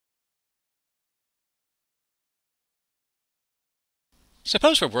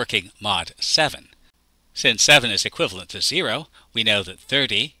Suppose we're working mod 7. Since 7 is equivalent to 0, we know that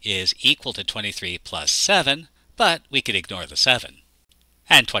 30 is equal to 23 plus 7, but we could ignore the 7.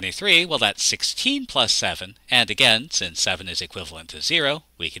 And 23, well, that's 16 plus 7, and again, since 7 is equivalent to 0,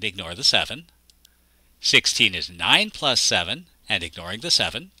 we could ignore the 7. 16 is 9 plus 7, and ignoring the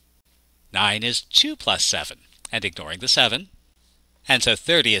 7. 9 is 2 plus 7, and ignoring the 7. And so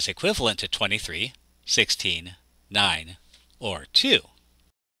 30 is equivalent to 23, 16, 9, or 2.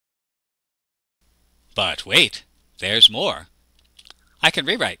 But wait, there's more. I can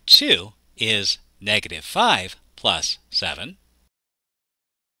rewrite 2 is negative 5 plus 7.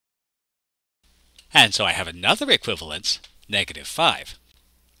 And so I have another equivalence, negative 5.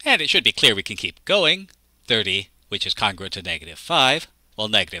 And it should be clear we can keep going. 30, which is congruent to negative 5. Well,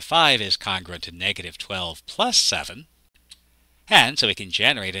 negative 5 is congruent to negative 12 plus 7. And so we can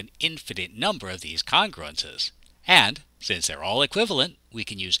generate an infinite number of these congruences. And since they're all equivalent, we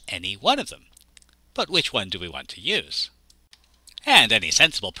can use any one of them. But which one do we want to use? And any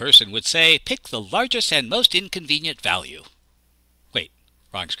sensible person would say, pick the largest and most inconvenient value. Wait,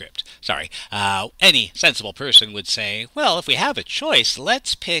 wrong script. Sorry. Any sensible person would say, well, if we have a choice,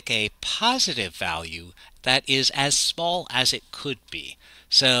 let's pick a positive value that is as small as it could be.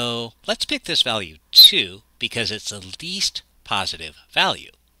 So let's pick this value 2 because it's the least positive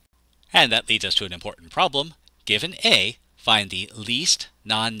value. And that leads us to an important problem. Given A, find the least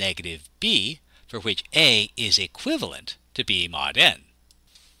non-negative B for which A is equivalent to B mod n.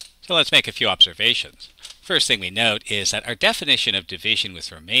 So let's make a few observations. First thing we note is that our definition of division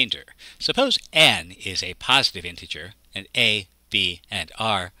with remainder, suppose n is a positive integer and A, B, and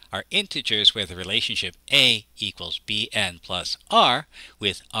R are integers where the relationship A equals Bn plus R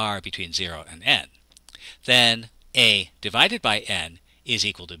with R between 0 and n. Then A divided by n is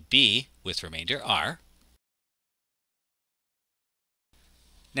equal to B with remainder R.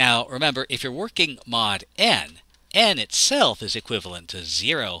 Now remember, if you're working mod n, n itself is equivalent to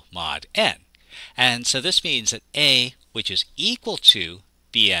 0 mod n. And so this means that A, which is equal to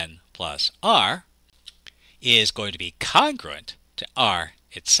Bn plus R, is going to be congruent to R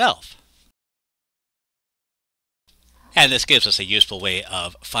itself. And this gives us a useful way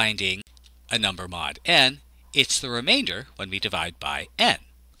of finding a number mod n. It's the remainder when we divide by n.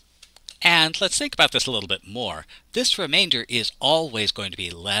 And let's think about this a little bit more. This remainder is always going to be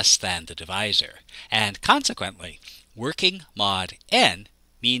less than the divisor. And consequently, working mod n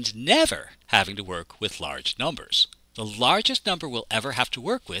means never having to work with large numbers. The largest number we'll ever have to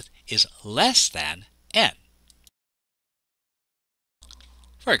work with is less than n.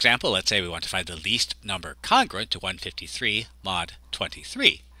 For example, let's say we want to find the least number congruent to 153 mod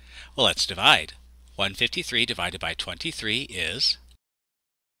 23. Well, let's divide. 153 divided by 23 is...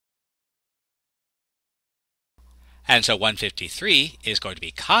 And so 153 is going to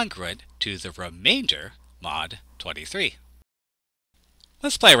be congruent to the remainder mod 23.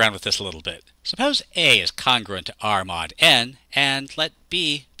 Let's play around with this a little bit. Suppose A is congruent to R mod n, and let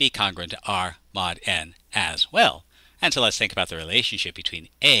B be congruent to R mod n as well. And so let's think about the relationship between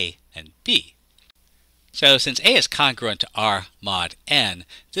A and B. So since A is congruent to R mod n,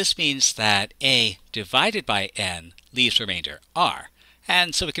 this means that A divided by n leaves remainder R.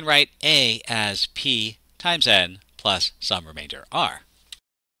 And so we can write A as P times n plus some remainder R.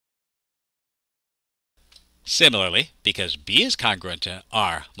 Similarly, because B is congruent to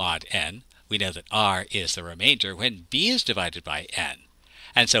R mod n, we know that R is the remainder when B is divided by n.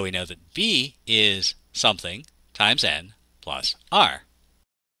 And so we know that B is something times n plus R.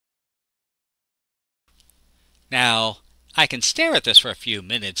 Now, I can stare at this for a few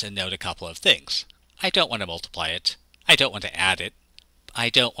minutes and note a couple of things. I don't want to multiply it. I don't want to add it. I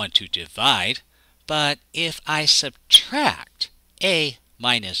don't want to divide. But if I subtract A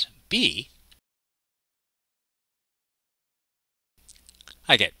minus B,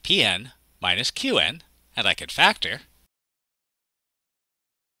 I get Pn minus Qn, and I can factor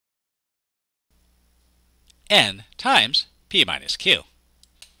n times P minus Q.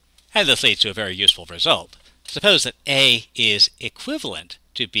 And this leads to a very useful result. Suppose that A is equivalent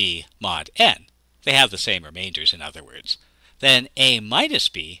to B mod n. They have the same remainders, in other words. Then A minus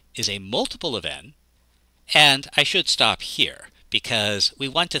B is a multiple of n, and I should stop here because we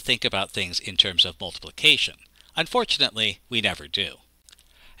want to think about things in terms of multiplication. Unfortunately, we never do.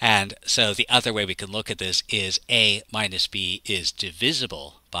 And so the other way we can look at this is A minus B is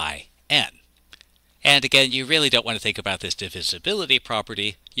divisible by n. And again, you really don't want to think about this divisibility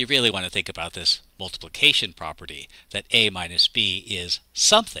property. You really want to think about this multiplication property, that A minus B is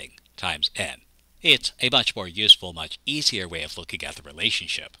something times n. It's a much more useful, much easier way of looking at the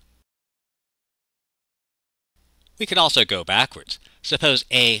relationship. We can also go backwards. suppose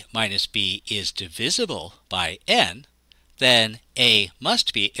a minus b is divisible by n, then a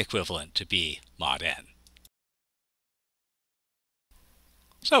must be equivalent to b mod n.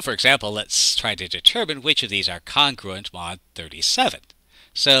 So for example, let's try to determine which of these are congruent mod 37.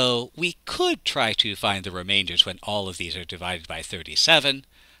 So we could try to find the remainders when all of these are divided by 37,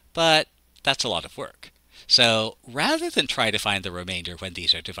 but that's a lot of work. So rather than try to find the remainder when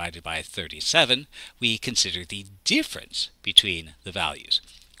these are divided by 37, we consider the difference between the values.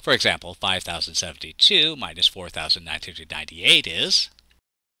 For example, 5072 minus 4998 is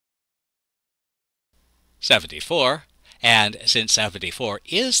 74. And since 74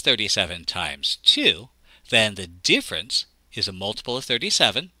 is 37 times 2, then the difference is a multiple of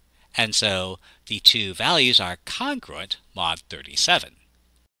 37, and so the two values are congruent mod 37.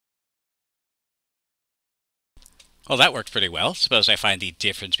 Well, that worked pretty well. Suppose I find the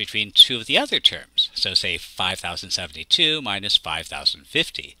difference between two of the other terms. So say 5072 minus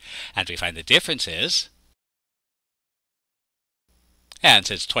 5050. And we find the difference is, and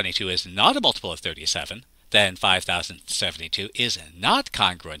since 22 is not a multiple of 37, then 5072 is not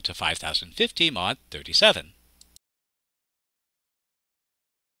congruent to 5050 mod 37.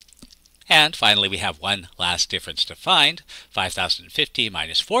 And finally, we have one last difference to find, 5050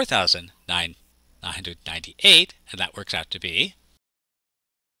 minus 4998, and that works out to be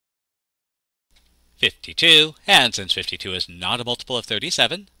 52. And since 52 is not a multiple of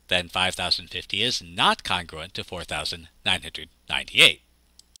 37, then 5050 is not congruent to 4998.